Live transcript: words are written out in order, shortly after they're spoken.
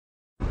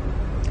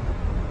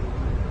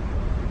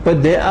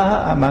But there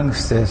are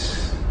amongst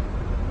us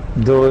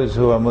those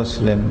who are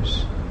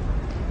Muslims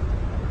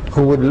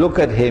who would look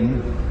at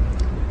him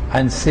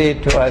and say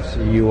to us,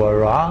 you are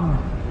wrong,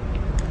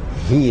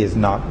 he is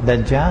not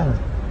Dajjal.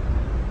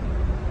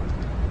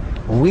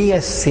 We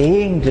are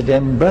saying to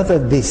them, brother,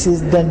 this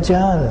is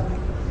Dajjal.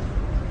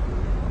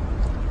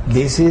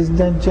 This is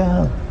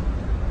Dajjal.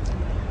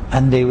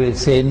 And they will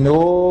say,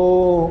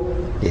 no,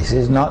 this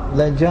is not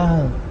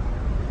Dajjal.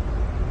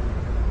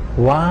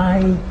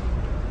 Why?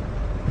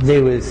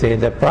 They will say,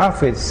 the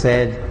Prophet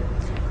said,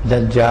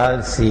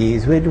 Dajjal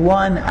sees with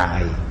one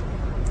eye.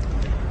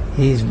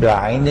 He's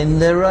blind in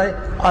the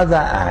other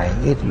eye.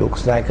 It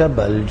looks like a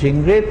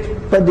bulging grip,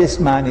 but this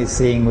man is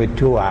seeing with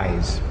two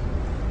eyes.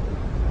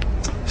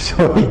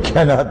 So he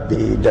cannot be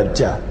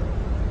Dajjal.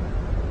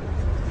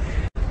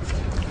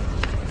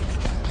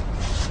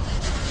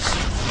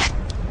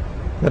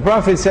 The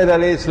Prophet said,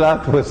 alayhi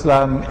salatu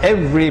wasalam,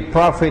 every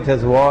prophet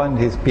has warned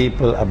his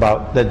people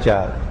about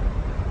Dajjal.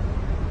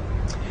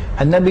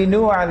 And Nabi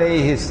Nuh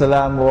alayhi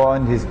salam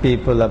warned his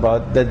people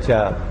about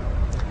Dajjal.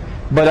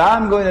 But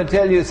I'm going to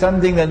tell you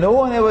something that no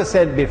one ever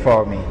said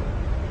before me.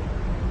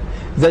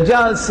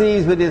 Dajjal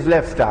sees with his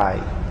left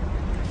eye.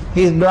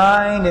 He's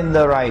blind in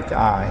the right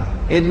eye.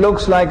 It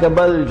looks like a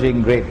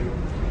bulging grip.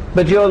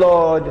 But your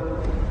Lord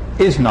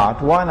is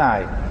not one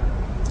eye.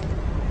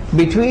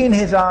 Between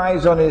his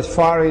eyes on his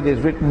forehead is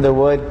written the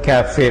word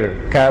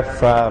kafir,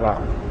 kafara.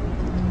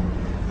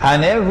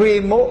 And every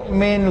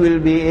mu'min will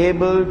be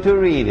able to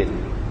read it.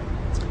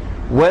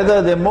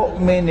 Whether the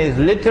mu'min is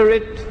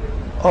literate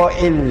or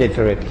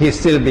illiterate, he'll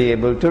still be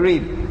able to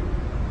read.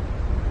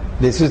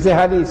 This is the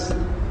hadith.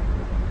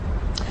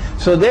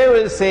 So they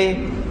will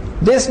say,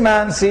 this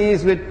man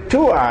sees with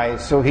two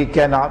eyes, so he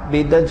cannot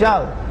be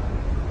Dajjal.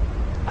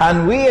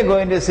 And we are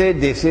going to say,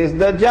 this is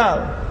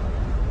Dajjal.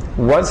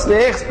 What's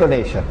the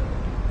explanation?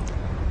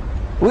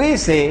 We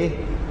say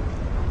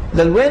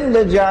that when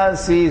Dajjal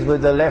sees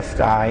with the left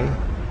eye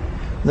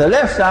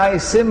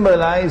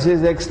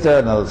symbolizes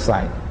external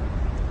sight.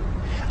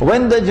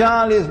 When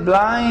Dajjal is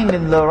blind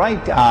in the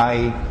right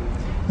eye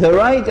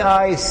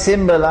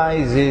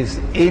symbolizes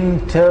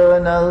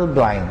internal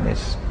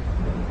blindness.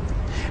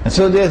 And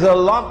so there's a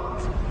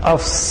lot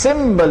of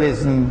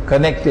symbolism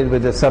connected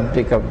with the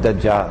subject of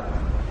Dajjal.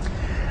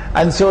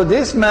 And so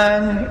this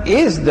man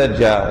is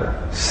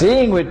Dajjal,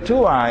 seeing with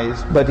two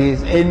eyes, but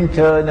he's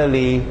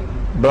internally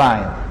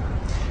blind.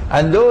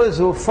 And those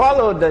who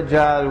follow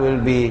Dajjal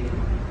will be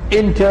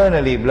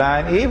internally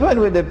blind, even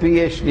with a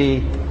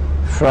PhD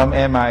from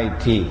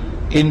MIT,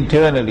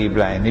 internally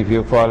blind, if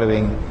you're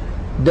following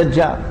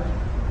Dajjal.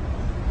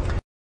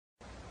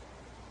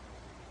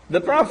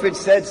 The Prophet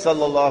said,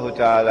 sallallahu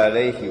ta'ala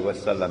alayhi wa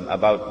sallam,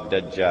 about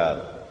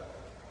Dajjal,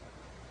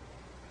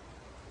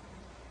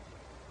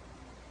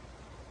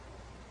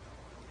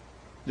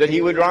 that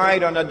he would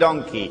ride on a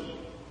donkey,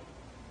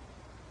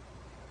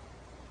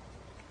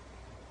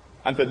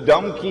 and the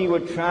donkey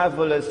would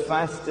travel as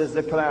fast as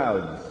the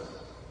clouds,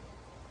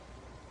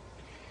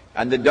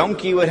 and the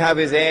donkey would have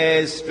his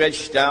ears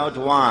stretched out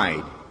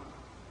wide.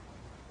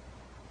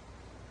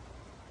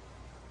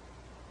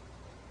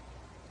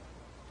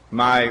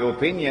 My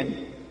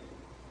opinion,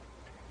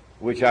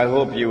 which I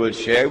hope you will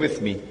share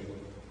with me,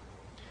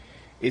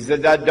 is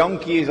that that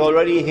donkey is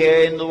already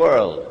here in the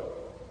world.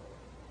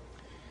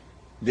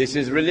 This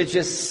is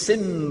religious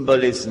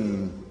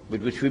symbolism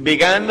with which we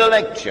began the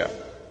lecture.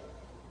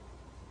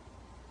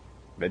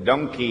 The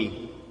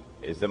donkey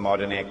is the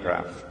modern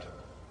aircraft.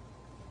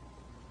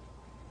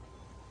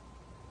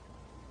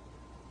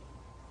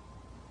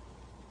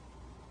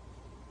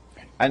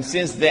 And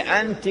since the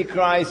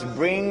Antichrist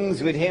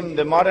brings with him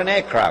the modern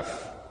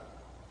aircraft,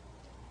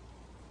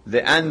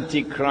 the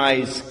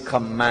Antichrist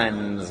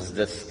commands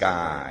the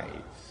skies.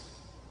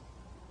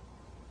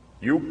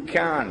 You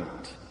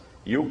cannot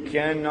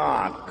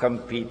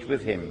compete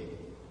with him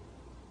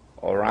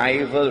or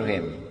rival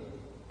him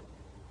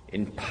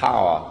in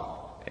power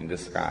in the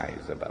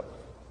skies above.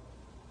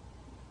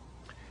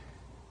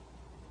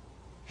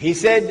 He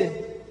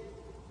said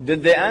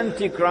that the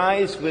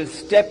Antichrist will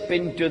step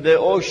into the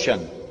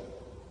ocean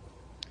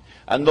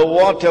and the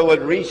water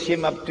would reach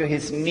him up to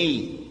his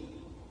knee.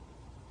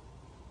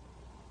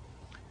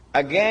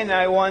 Again,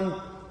 I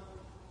want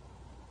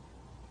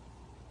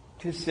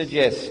to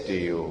suggest to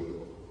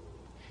you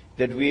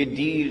that we are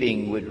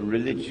dealing with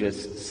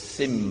religious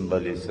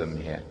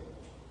symbolism here.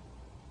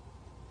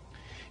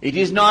 It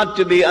is not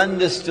to be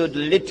understood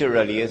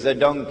literally as a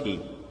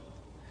donkey.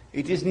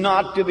 It is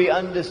not to be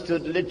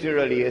understood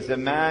literally as a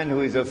man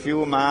who is a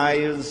few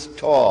miles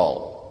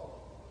tall.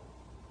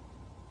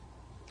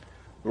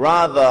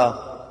 Rather,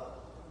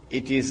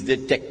 it is the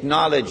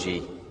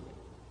technology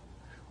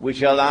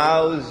which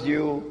allows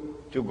you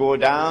to go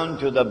down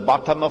to the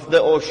bottom of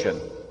the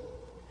ocean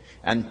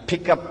and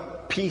pick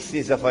up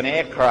pieces of an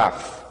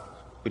aircraft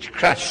which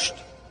crashed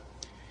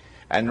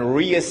and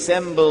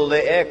reassemble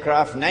the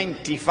aircraft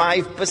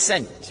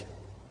 95%.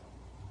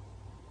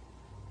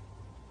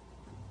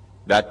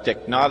 That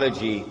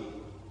technology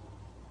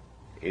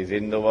is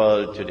in the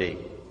world today.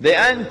 The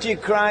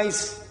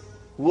Antichrist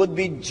would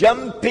be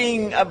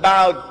jumping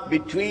about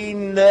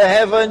between the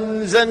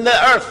heavens and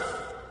the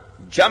earth.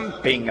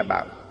 Jumping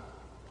about.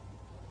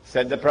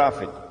 Said the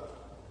Prophet,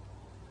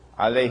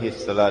 alayhi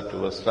salatu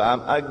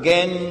wasalam,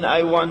 again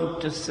I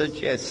want to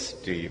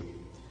suggest to you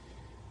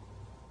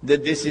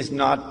that this is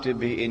not to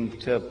be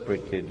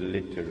interpreted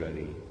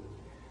literally,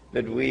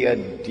 that we are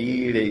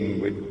dealing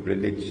with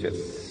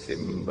religious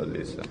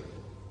symbolism.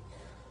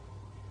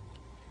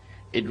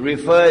 It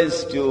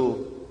refers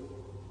to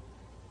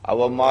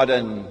our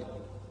modern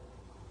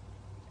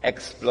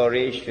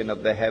exploration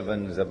of the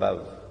heavens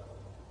above.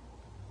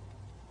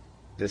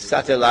 The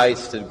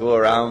satellites that go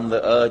around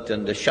the earth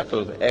and the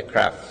shuttle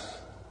aircrafts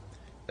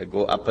that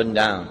go up and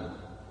down.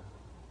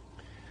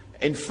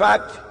 In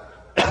fact,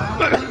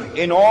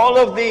 in all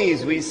of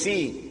these we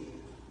see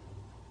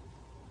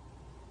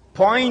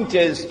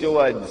pointers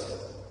towards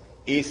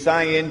a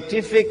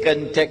scientific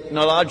and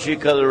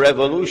technological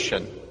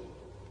revolution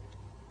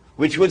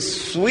which would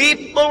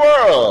sweep the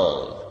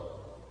world.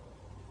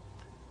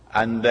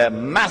 And the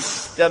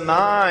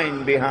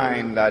mastermind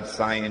behind that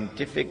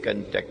scientific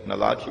and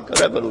technological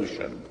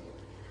revolution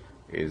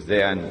is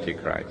the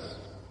Antichrist.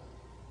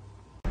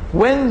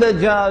 When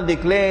Dajjal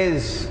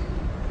declares,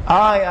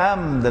 I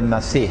am the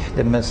Masih,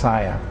 the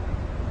Messiah,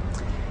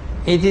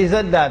 it is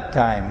at that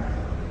time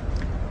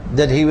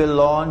that he will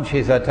launch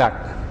his attack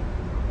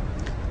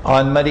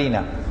on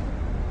Medina.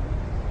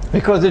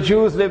 Because the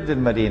Jews lived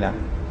in Medina.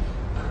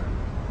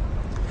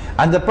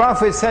 And the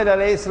Prophet said,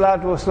 alayhi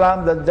salatu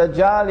wasalam, that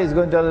Dajjal is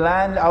going to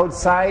land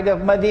outside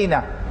of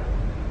Medina,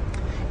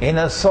 in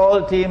a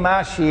salty,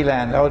 marshy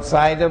land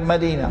outside of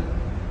Medina.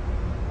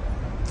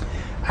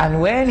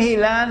 And when he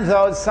lands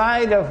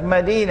outside of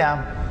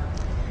Medina,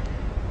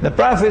 the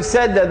Prophet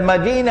said that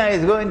Medina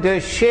is going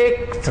to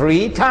shake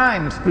 3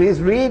 times.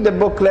 Please read the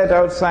booklet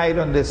outside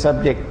on this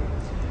subject.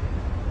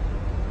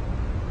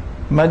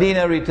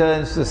 Medina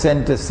returns to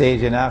center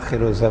stage in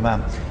Akhiru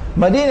Zaman.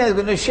 Medina is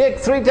going to shake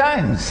 3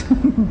 times.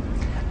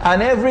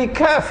 And every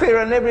kafir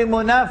and every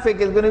munafiq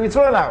is going to be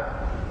thrown out.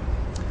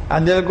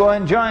 And they'll go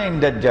and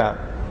join Dajjal.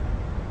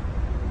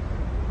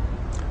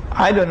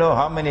 I don't know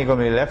how many are going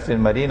to be left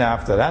in Medina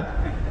after that.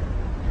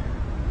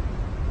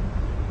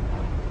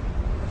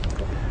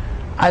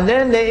 And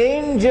then the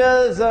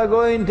angels are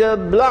going to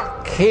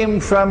block him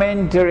from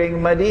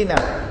entering Medina.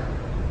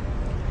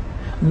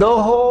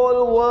 The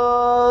whole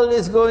world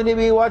is going to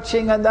be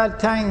watching at that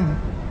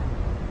time.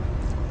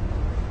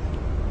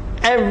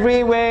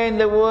 Everywhere in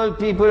the world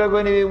people are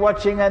going to be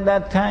watching at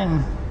that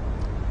time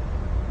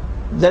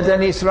that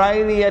an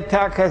Israeli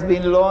attack has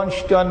been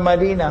launched on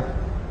Medina,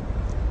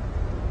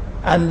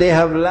 and they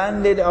have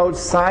landed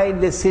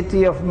outside the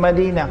city of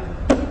Medina,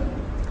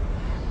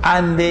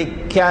 and they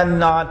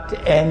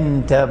cannot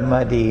enter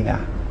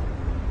Medina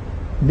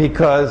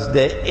because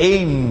the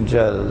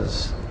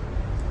angels,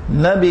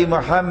 Nabi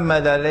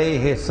Muhammad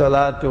alayhi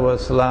salatu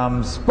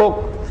wasalam,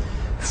 spoke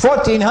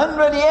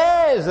 1400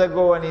 years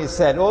ago, and he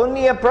said,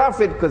 only a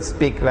prophet could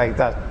speak like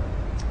that,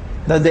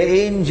 that the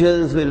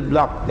angels will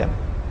block them.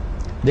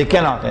 They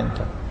cannot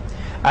enter.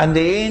 And the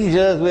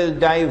angels will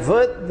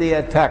divert the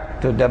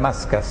attack to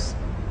Damascus.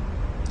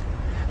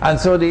 And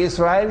so the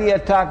Israeli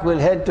attack will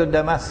head to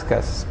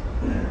Damascus.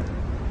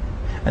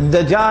 And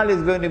Dajjal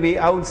is going to be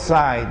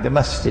outside the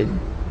masjid.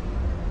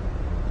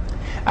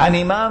 And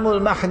Imam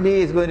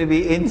al-Mahdi is going to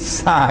be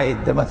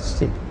inside the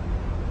masjid.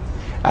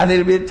 And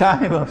it will be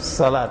time of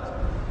salat.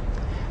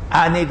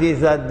 And it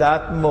is at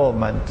that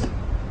moment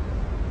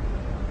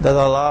that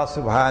Allah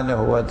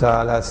subhanahu wa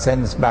ta'ala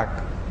sends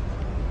back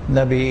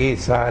Nabi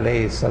Isa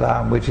alayhi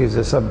salam, which is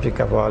the subject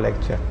of our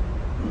lecture.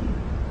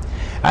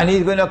 And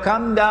he's going to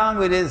come down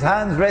with his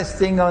hands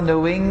resting on the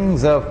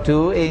wings of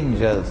 2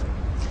 angels.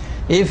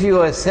 If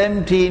you are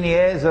 17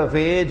 years of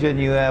age and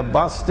you are in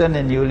Boston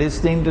and you're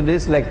listening to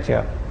this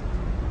lecture,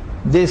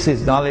 this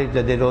is knowledge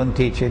that they don't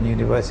teach in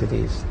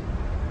universities.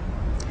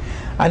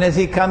 And as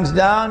he comes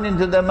down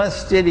into the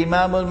masjid,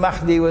 Imam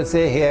al-Mahdi will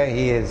say, here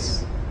he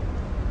is.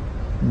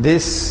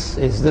 This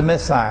is the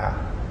Messiah.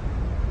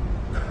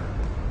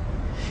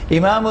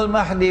 Imam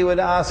al-Mahdi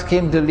will ask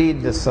him to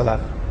lead the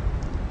salat.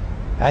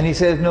 And he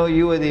says, no,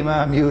 you are the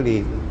Imam, you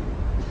lead.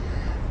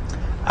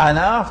 And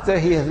after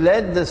he has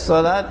led the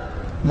salat,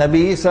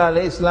 Nabi Isa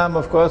alayhi salam,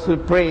 of course, will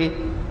pray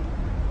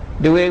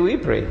the way we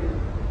pray,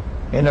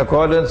 in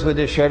accordance with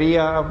the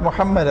Sharia of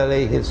Muhammad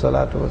alayhi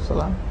salatu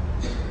wasalam.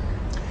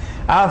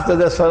 After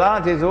the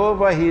salat is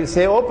over, he'll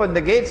say, open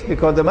the gates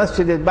because the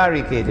masjid is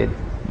barricaded.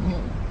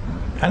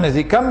 And as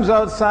he comes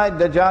outside,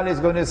 Dajjal is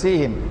going to see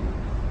him.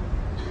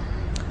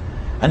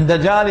 And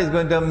Dajjal is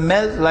going to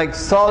melt like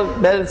salt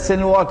melts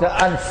in water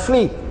and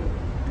flee,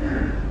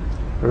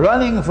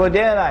 running for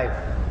dear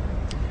life.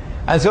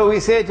 And so we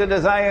say to the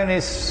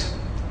Zionists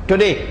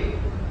today,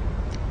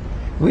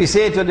 we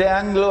say to the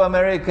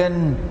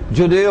Anglo-American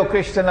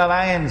Judeo-Christian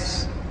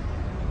Alliance,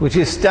 which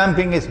is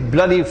stamping its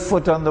bloody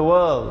foot on the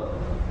world,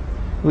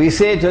 we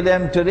say to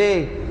them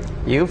today,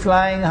 you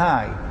flying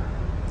high,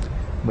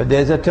 but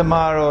there's a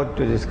tomorrow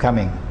that is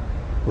coming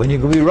when you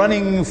will be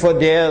running for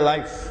dear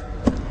life.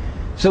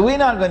 So we're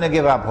not going to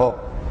give up hope.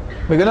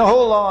 We're going to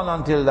hold on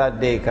until that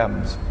day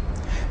comes.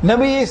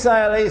 Nabi Isa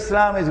alayhi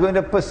salam is going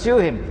to pursue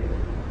him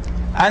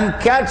and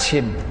catch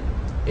him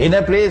in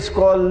a place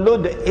called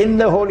Lud in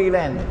the Holy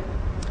Land.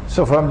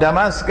 So from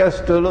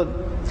Damascus to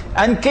Lud,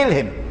 and kill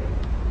him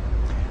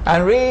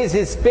and raise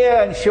his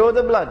spear and show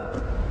the blood.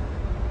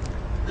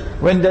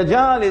 When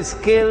Dajjal is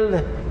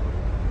killed,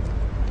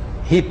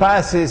 he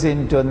passes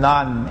into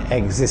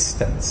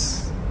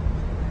non-existence.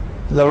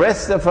 The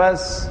rest of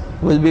us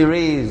will be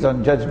raised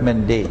on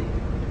Judgment Day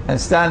and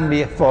stand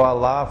before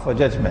Allah for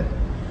judgment.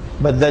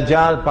 But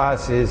Dajjal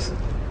passes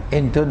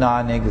into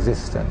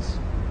non-existence.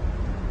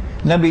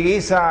 Nabi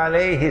Isa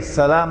alayhi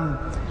salam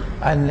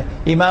and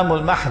Imam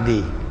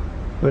al-Mahdi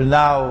will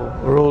now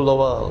rule the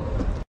world.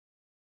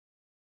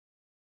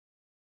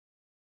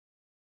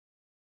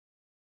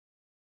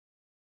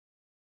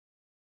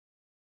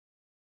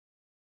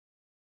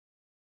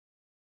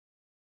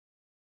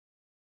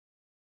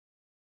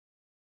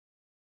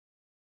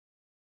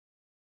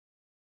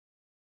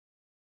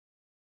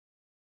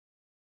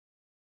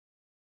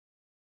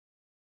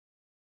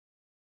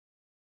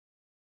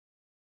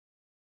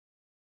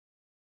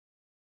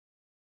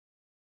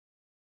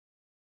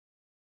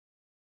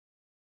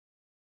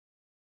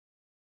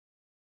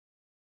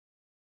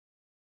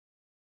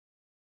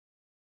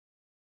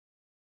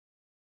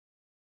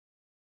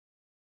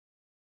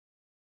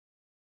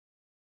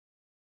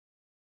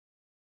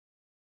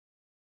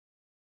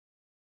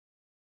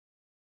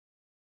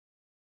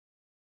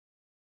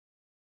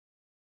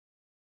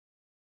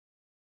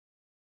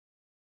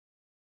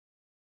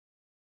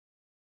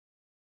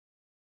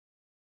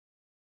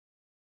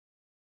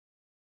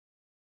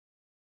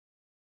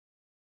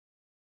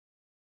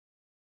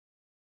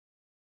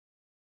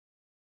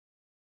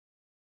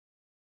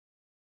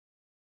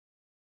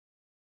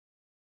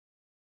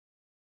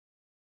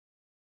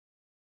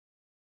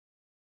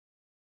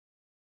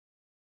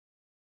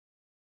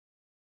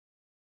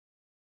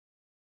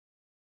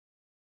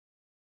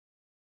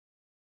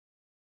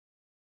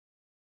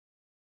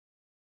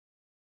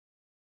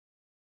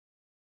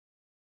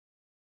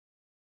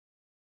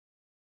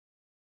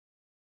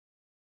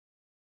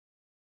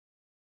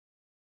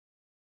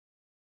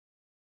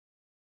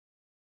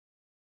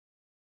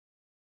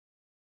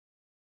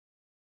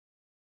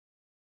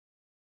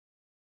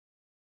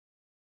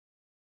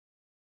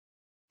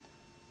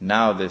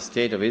 Now the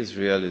state of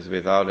Israel is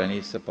without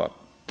any support.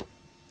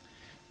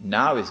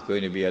 Now it's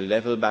going to be a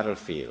level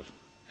battlefield.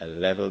 A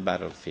level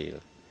battlefield.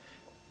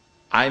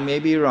 I may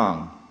be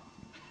wrong,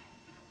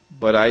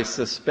 but I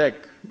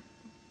suspect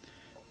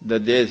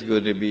that there's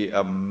going to be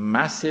a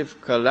massive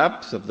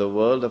collapse of the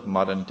world of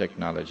modern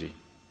technology.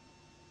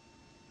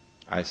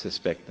 I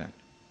suspect that.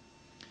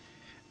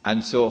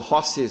 And so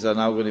horses are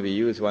now going to be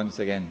used once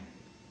again.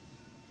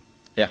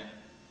 Yeah.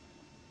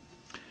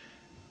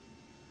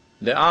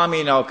 The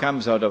army now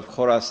comes out of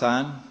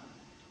Khorasan,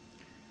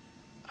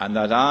 and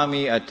that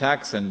army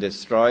attacks and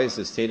destroys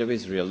the state of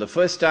Israel. The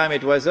first time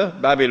it was a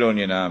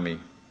Babylonian army.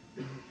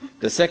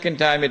 The second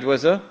time it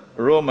was a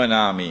Roman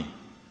army.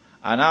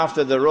 And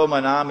after the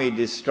Roman army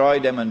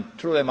destroyed them and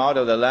threw them out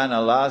of the land,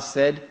 Allah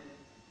said,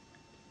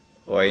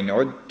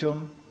 وَإِنْ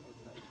عُدْتُمْ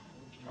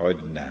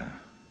عُدْنَا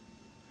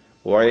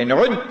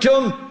وَإِنْ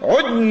عُدْتُمْ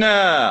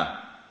عُدْنَا.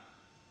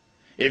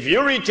 If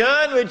you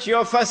return with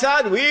your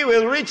fasad, we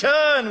will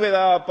return with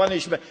our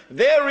punishment.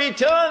 They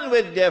return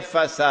with their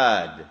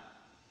fasad.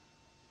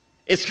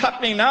 It's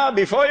happening now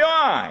before your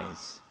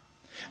eyes.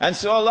 And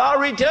so Allah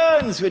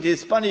returns with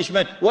His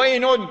punishment.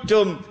 وَإِنْ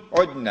عُدْتُمْ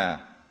عُدْنَا.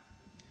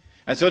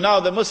 And so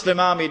now the Muslim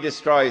army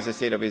destroys the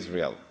state of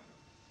Israel.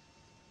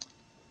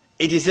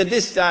 It is at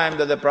this time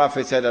that the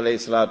Prophet said, alayhi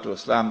salatu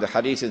wasalam, the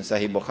hadith in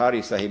Sahih Bukhari,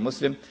 Sahih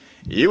Muslim,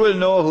 you will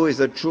know who is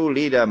the true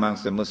leader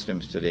amongst the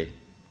Muslims today.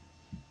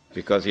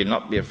 Because you'll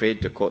not be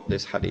afraid to quote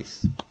this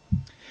hadith.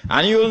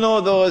 And you'll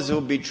know those who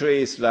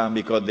betray Islam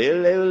because they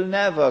will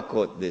never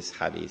quote this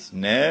hadith.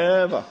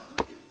 Never.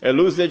 They'll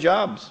lose their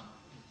jobs.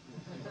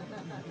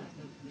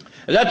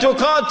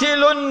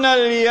 لَتُقَاتِلُنَّ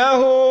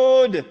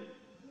الْيَهُودِ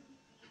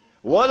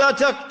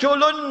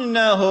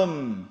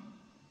وَلَتَقْتُلُنَّهُمْ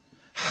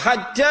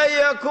حَتَّى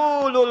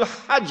يَقُولُ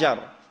الْحَجَرُ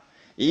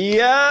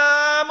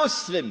يَا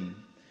مُسْلِمْ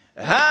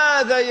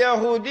هَذَا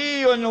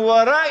يَهُودِيٌّ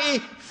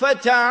وَرَائِي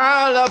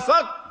فَتَعَالَ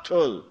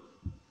فَاقْتُلْ.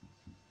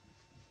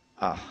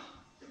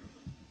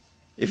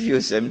 If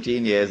you're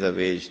 17 years of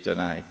age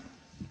tonight,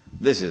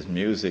 this is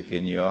music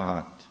in your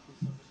heart.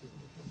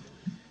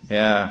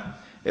 Yeah.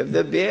 If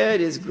the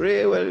beard is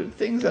grey, well,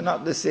 things are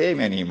not the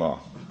same anymore.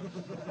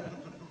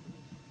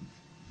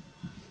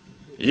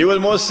 You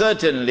will most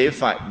certainly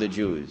fight the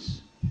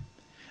Jews.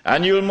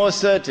 And you will most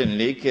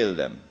certainly kill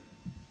them.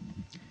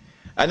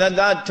 And at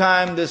that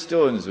time the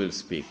stones will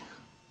speak.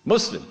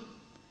 Muslim,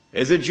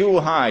 there's a Jew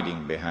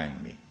hiding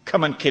behind me.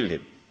 Come and kill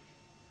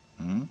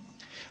him.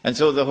 And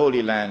so the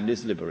Holy Land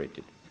is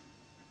liberated.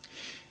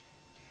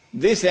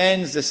 This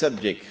ends the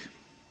subject